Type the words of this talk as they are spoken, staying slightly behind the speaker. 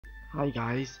Hi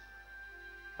guys,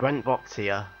 Brentbox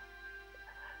here.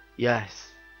 Yes,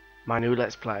 my new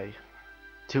Let's Play,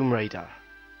 Tomb Raider,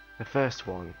 the first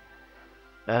one.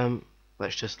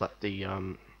 Let's just let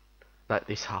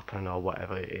this happen or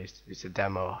whatever it is. It's a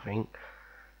demo, I think.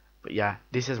 But yeah,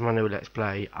 this is my new Let's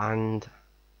Play, and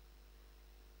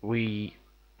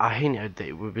I hinted that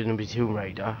it was going to be Tomb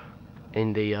Raider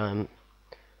in the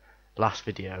last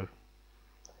video.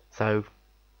 So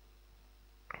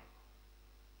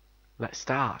let's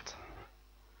start.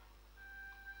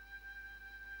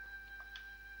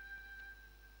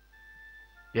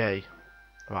 Yay!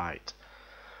 Right,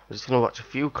 we're just gonna watch a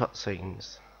few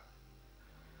cutscenes.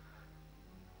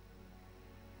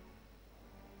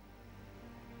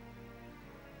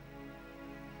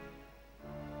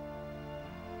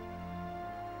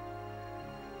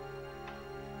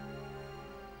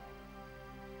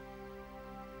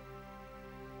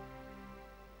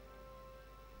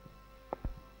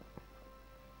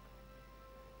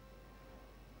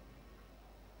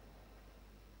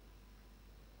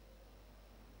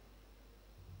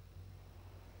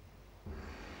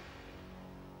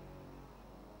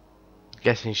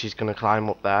 Guessing she's gonna climb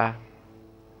up there.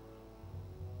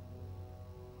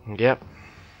 Yep.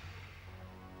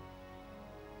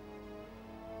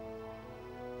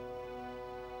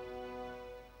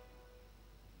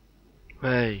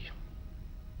 Hey.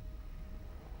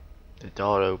 The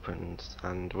door opens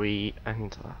and we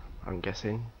enter, I'm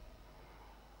guessing.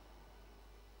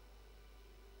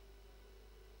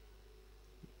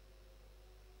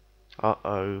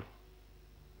 Uh-oh.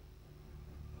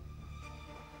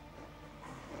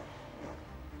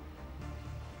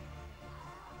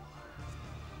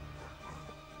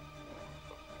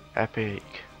 Epic.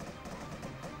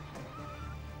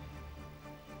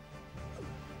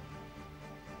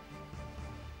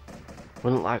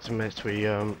 Wouldn't like to mess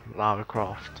with Lara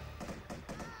Croft.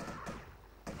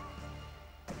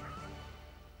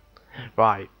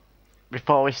 Right,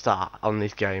 before we start on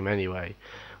this game anyway,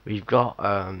 we've got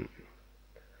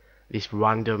this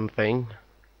random thing.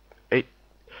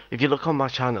 If you look on my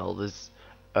channel, there's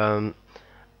a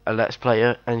Let's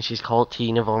Player and she's called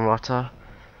Tina Von Rotter,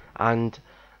 and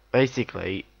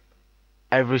basically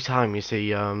every time you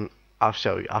see I'll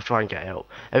show you, I'll try and get it up.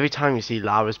 Every time you see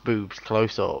Lara's boobs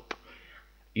close up,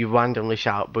 you randomly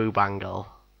shout boob angle,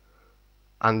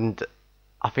 and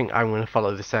I think I'm gonna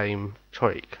follow the same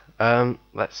trick.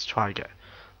 Let's try get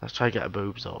her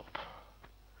boobs up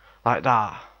like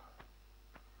that.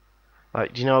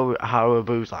 Like, do you know how her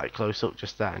boobs like close up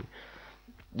just then?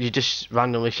 You just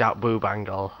randomly shout boob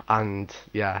angle, and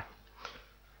yeah,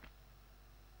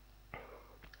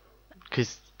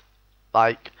 because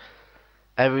like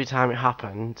every time it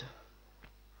happened.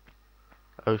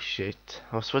 Oh shit,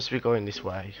 I was supposed to be going this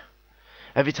way.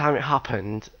 Every time it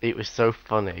happened, it was so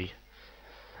funny.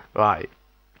 Right,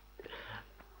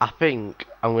 I think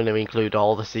I'm going to include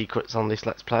all the secrets on this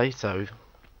Let's Play, so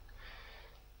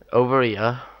over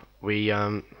here we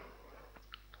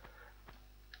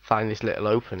find this little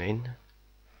opening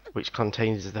which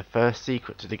contains the first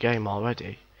secret to the game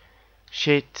already.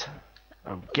 Shit,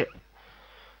 I'm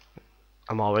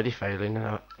already failing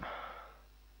at.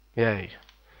 Yay.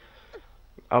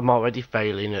 I'm already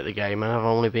failing at the game and I've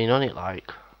only been on it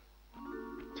like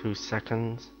 2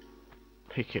 seconds.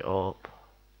 Pick it up.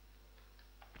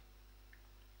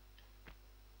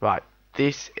 Right,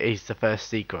 this is the first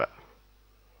secret.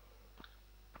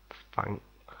 Thank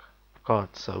God,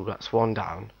 so that's one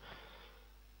down.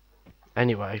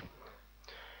 Anyway,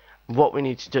 what we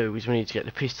need to do is we need to get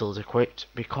the pistols equipped,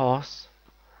 because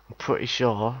I'm pretty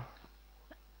sure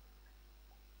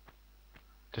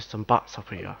there's some bats up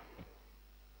here.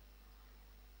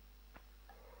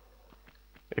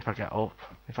 If I get up.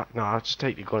 In fact, no, I'll just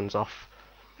take the guns off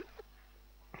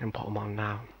and put them on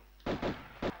now.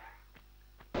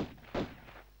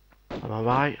 Am I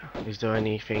right? Is there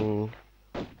anything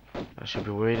I should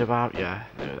be worried about? Yeah,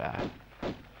 they're there.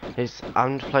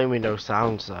 I'm playing with no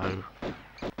sound, so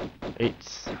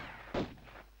it's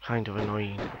kind of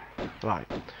annoying. Right,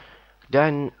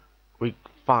 then we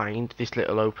find this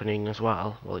little opening as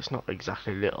well. Well, it's not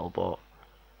exactly little, but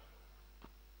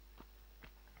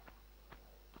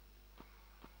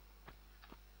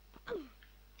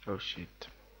oh shit,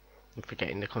 I'm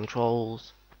forgetting the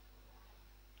controls.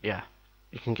 Yeah,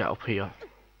 you can get up here.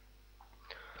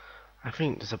 I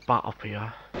think there's a bat up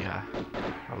here. Yeah,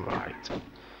 I'm right.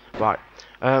 Right,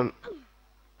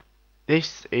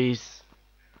 this is,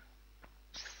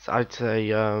 I'd say,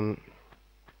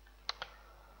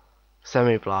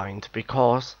 semi-blind,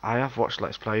 because I have watched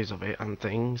Let's Plays of it and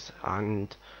things,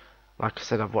 and like I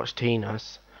said, I've watched Tina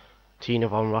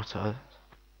Von Rotter,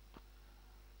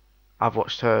 I've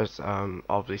watched hers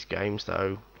of this game,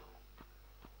 so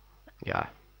yeah.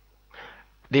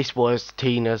 This was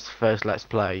Tina's first Let's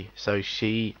Play, so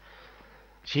she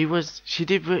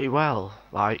did really well.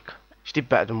 Like, she did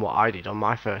better than what I did on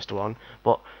my first one,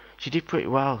 but she did pretty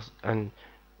well, and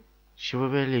she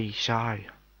was really shy.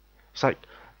 It's like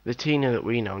the Tina that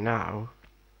we know now,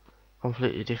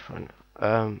 completely different.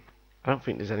 I don't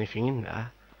think there's anything in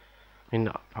there in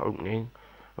that opening.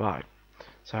 Right,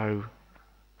 so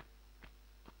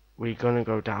we're gonna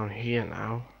go down here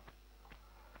now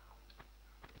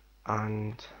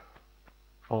and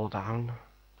fall down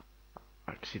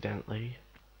accidentally.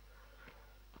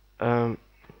 But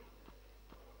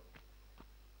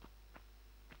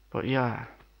yeah,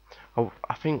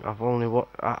 I think I've only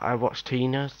I watched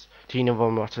Tina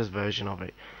Von Rotter's version of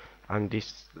it, and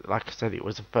this, like I said, it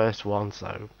was the first one,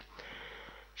 so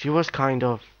she was kind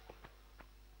of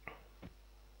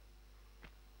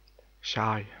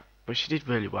shy, but she did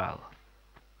really well.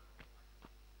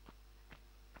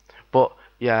 But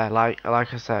yeah, like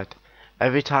I said,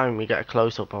 every time we get a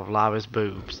close up of Lara's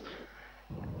boobs,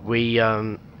 we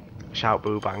shout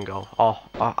boo bango. Or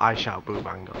I shout boo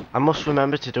bango. I must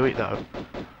remember to do it though,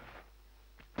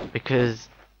 because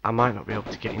I might not be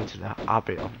able to get into the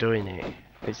habit of doing it.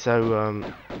 It's so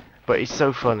but it's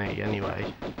so funny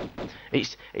anyway.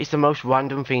 It's the most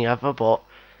random thing ever, but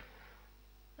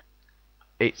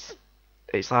it's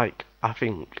like, I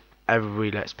think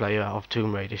every Let's Player of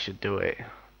Tomb Raider should do it,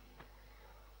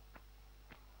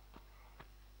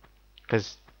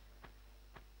 because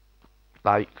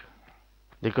like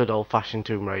the good old fashioned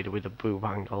Tomb Raider with the boob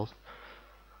angles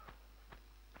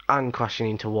and crashing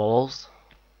into walls,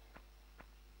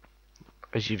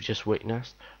 as you've just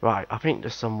witnessed. Right, I think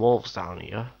there's some wolves down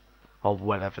here, or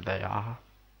wherever they are.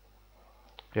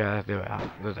 Yeah, there they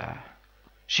are. They're there.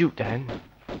 Shoot then.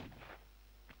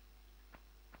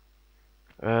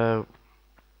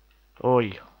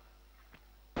 Oi.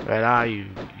 Where are you,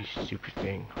 you stupid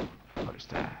thing? What's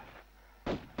there?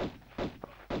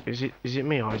 Is it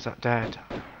me, or is that dead?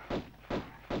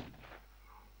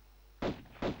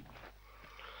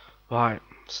 Right,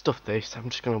 stuff this. I'm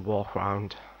just gonna walk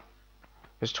around.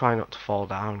 Just try not to fall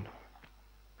down.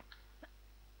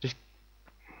 Just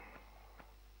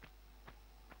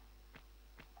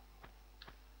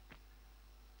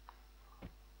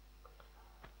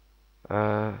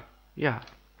yeah.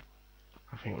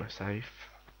 I think we're safe.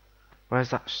 Where's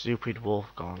that stupid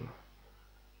wolf gone?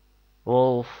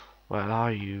 Wolf, where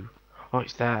are you? Oh,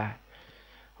 it's there.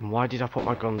 And why did I put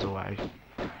my guns away?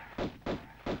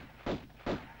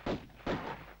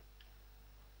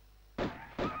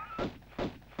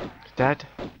 It's dead?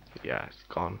 Yeah, it's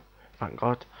gone. Thank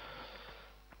God.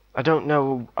 I don't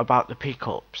know about the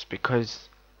pickups, because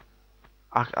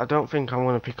I don't think I'm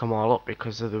going to pick them all up,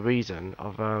 because of the reason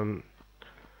of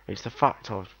it's the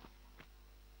fact of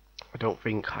I don't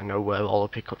think I know where all the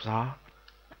pickups are.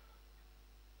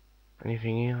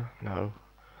 Anything here? No.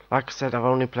 Like I said, I've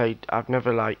only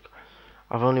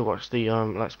watched the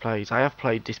Let's Plays. I have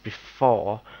played this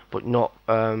before, but not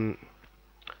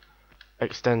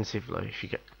extensively,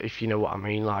 if you know what I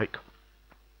mean. Like,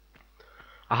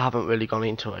 I haven't really gone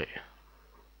into it.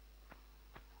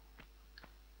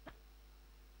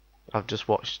 I've just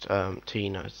watched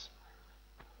Tina's.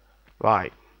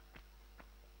 Right.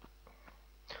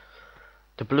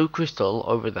 The blue crystal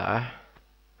over there,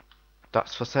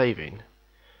 that's for saving.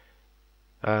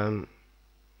 They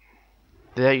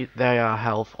are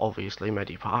health, obviously,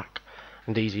 medipack,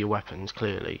 and these are your weapons,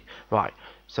 clearly. Right,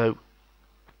 so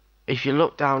if you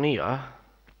look down here,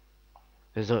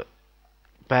 there's a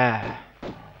bear,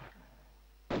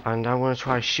 and I'm going to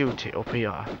try shoot it up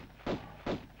here,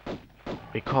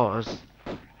 because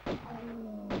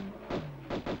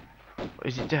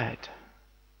is it dead?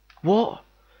 What?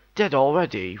 Dead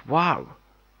already? Wow,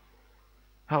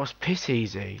 that was piss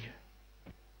easy.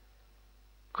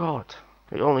 God,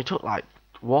 it only took like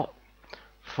what,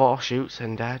 4 shoots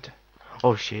and dead.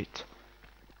 Oh shit.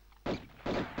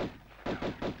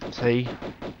 See,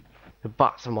 the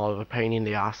bats are more of a pain in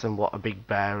the ass than what a big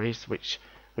bear is, which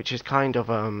is kind of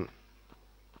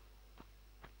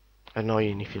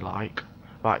annoying, if you like.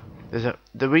 Right,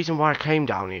 the reason why I came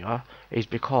down here is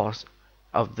because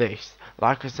of this.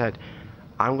 Like I said,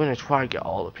 I'm gonna try and get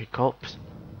all the pickups,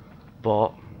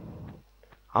 but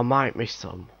I might miss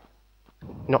some.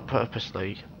 Not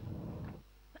purposely,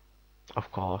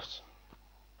 of course.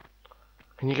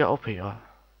 Can you get up here?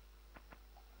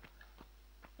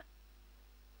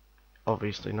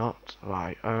 Obviously not.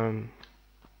 Right,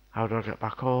 how do I get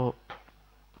back up?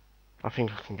 I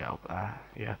think I can get up there.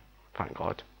 Yeah, thank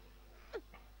God.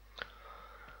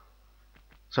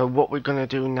 So what we're gonna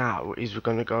do now is we're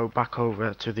gonna go back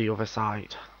over to the other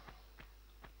side.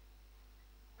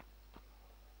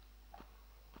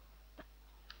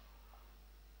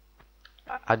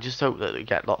 I just hope that we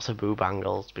get lots of boob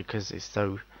angles because it's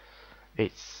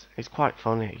quite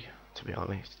funny, to be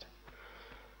honest.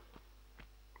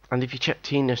 And if you check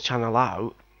Tina's channel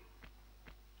out,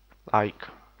 like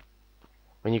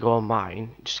when you go on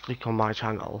mine, just click on my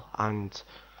channel and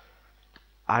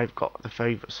I've got the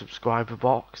favourite subscriber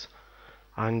box,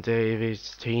 and there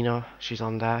is Tina, she's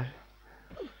on there.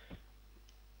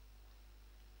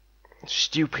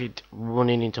 Stupid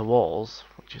running into walls,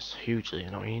 which is hugely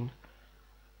annoying.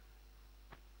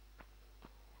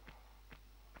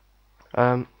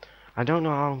 I don't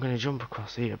know how I'm going to jump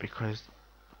across here because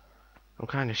I'm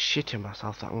kind of shitting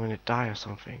myself that I'm going to die or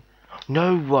something.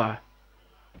 No!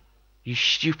 You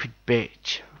stupid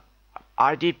bitch.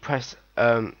 I did press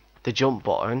the jump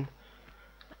button,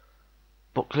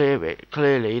 but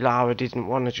clearly Lara didn't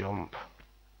want to jump.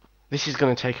 This is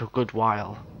going to take a good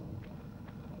while.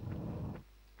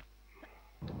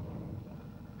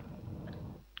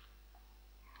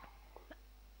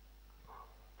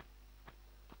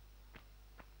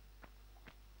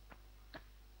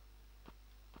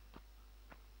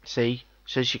 See,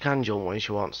 says she can jump when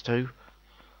she wants to,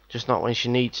 just not when she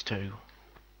needs to.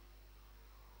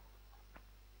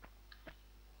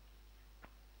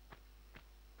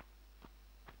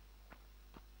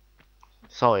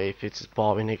 Sorry if it's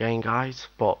boring again, guys,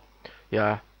 but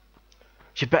yeah,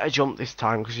 she better jump this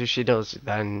time, because if she does,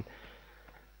 then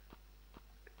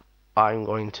I'm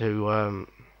going to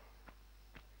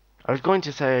I was going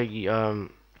to say I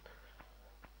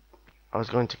was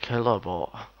going to kill her,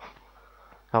 but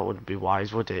that wouldn't be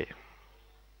wise, would it?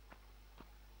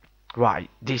 Right,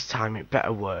 this time it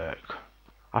better work.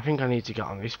 I think I need to get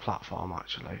on this platform,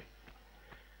 actually.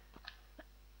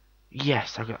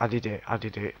 Yes, I did it.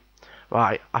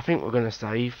 Right, I think we're going to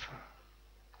save.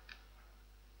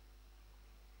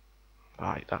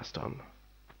 Right, that's done.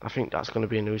 I think that's going to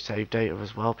be a new save data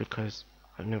as well, because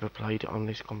I've never played it on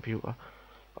this computer.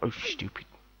 Oh, stupid.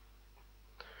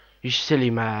 You silly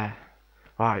mare.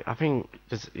 Right, I think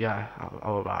there's, yeah,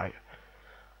 alright.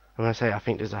 I'm going to say I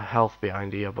think there's a health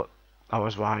behind here, but I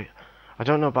was right. I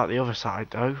don't know about the other side,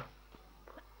 though.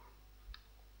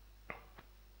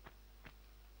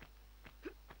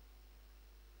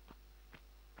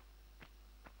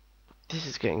 This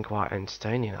is getting quite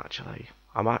entertaining, actually.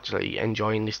 I'm actually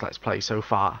enjoying this Let's Play so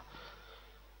far.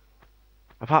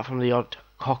 Apart from the odd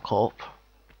cock-up,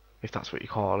 if that's what you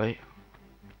call it.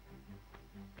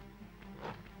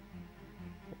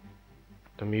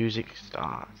 The music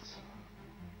starts.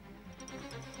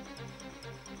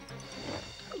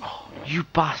 Oh, you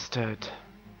bastard!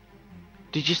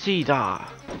 Did you see that?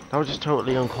 That was just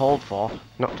totally uncalled for,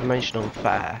 not to mention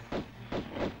unfair.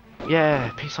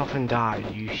 Yeah, piss off and die,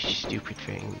 you stupid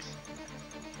things.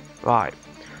 Right,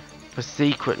 for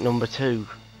secret number 2.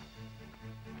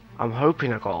 I'm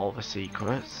hoping I got all the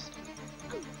secrets.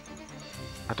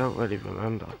 I don't really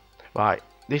remember. Right,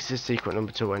 this is secret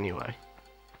number 2 anyway.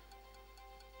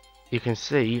 You can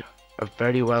see a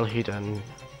very well hidden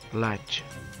ledge.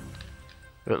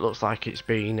 It looks like it's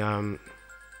been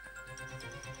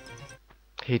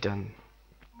hidden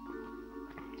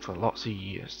for lots of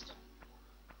years.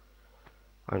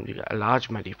 And you get a large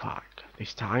medipack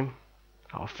this time,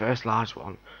 our first large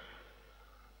one,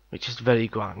 which is very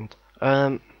grand.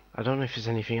 I don't know if there's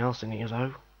anything else in here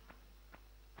though.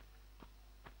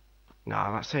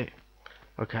 Nah, that's it.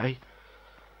 Okay,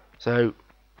 so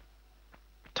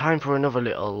time for another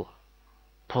little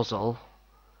puzzle,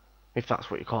 if that's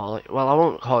what you call it. Well, I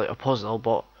won't call it a puzzle,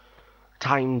 but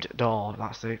timed door,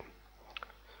 that's it.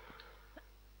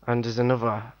 And there's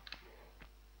another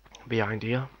behind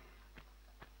here.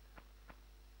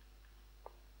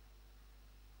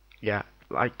 Yeah,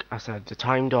 like I said, the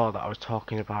time door that I was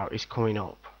talking about is coming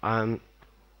up.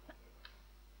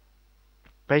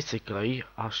 Basically,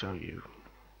 I'll show you.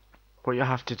 What you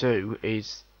have to do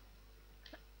is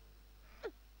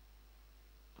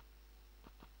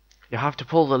you have to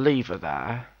pull the lever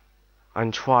there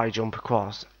and try jump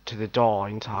across to the door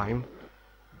in time.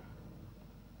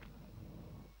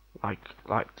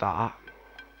 Like that.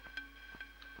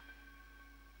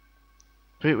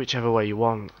 Do it whichever way you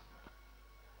want.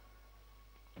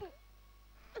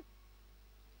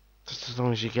 Just as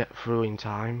long as you get through in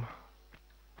time.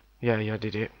 Yeah, I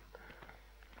did it.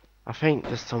 I think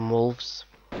there's some wolves.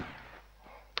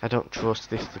 I don't trust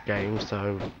this game,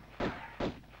 so...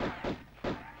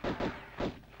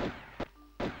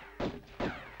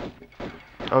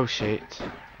 Oh shit,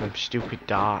 them stupid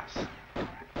darts.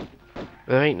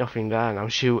 There ain't nothing there and I'm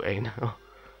shooting.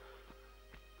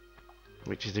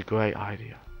 which is a great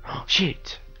idea. Oh,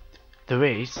 shit! There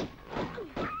is.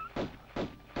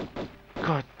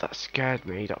 God, that scared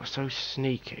me. That was so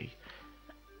sneaky.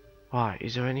 Right,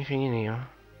 is there anything in here?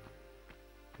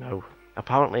 No,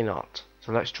 apparently not.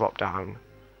 So let's drop down.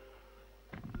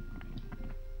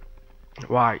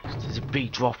 Right, there's a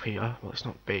big drop here. Well, it's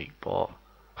not big, but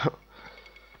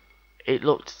it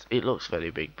looks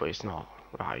very big, but it's not.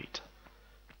 Right,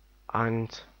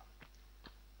 and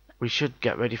we should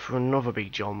get ready for another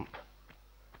big jump.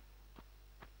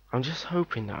 I'm just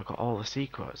hoping that I got all the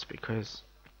secrets, because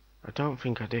I don't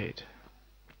think I did.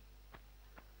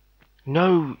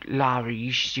 No, Lara,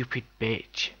 you stupid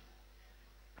bitch.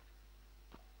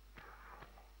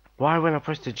 Why when I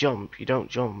press the jump, you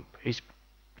don't jump? It's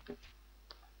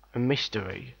a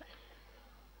mystery.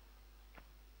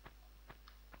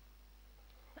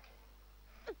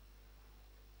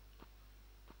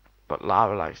 But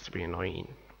Lara likes to be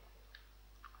annoying.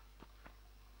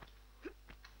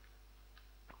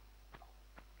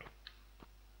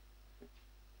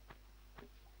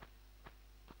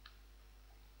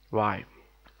 Right,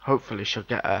 hopefully she'll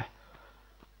get a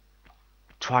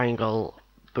triangle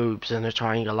boobs and a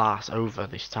triangle ass over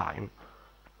this time.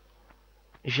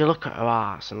 If you look at her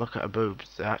ass and look at her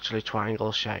boobs, they're actually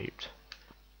triangle shaped.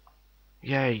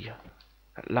 Yay,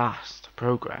 at last,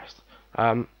 progress.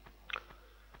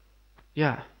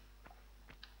 Yeah.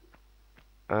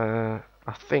 I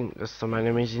think there's some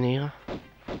enemies in here,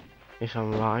 if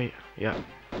I'm right. Yeah.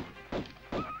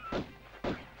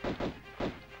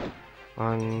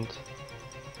 And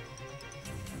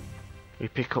we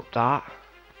pick up that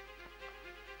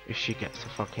if she gets a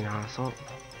fucking ass up.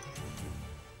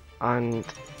 And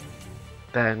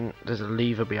then there's a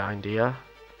lever behind here.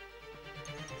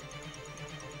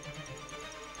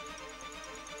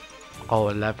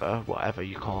 Or a lever, whatever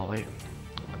you call it.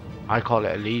 I call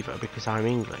it a lever because I'm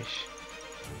English.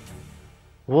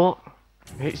 What?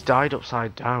 It's died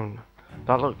upside down.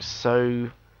 That looks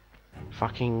so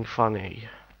fucking funny.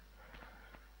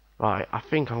 Right, I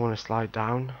think I want to slide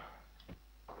down.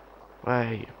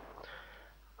 Wait.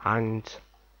 And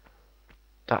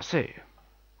that's it.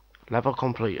 Level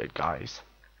completed, guys.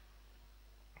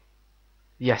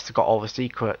 Yes, I got all the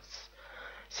secrets.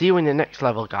 See you in the next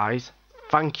level, guys.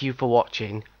 Thank you for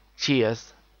watching.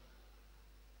 Cheers.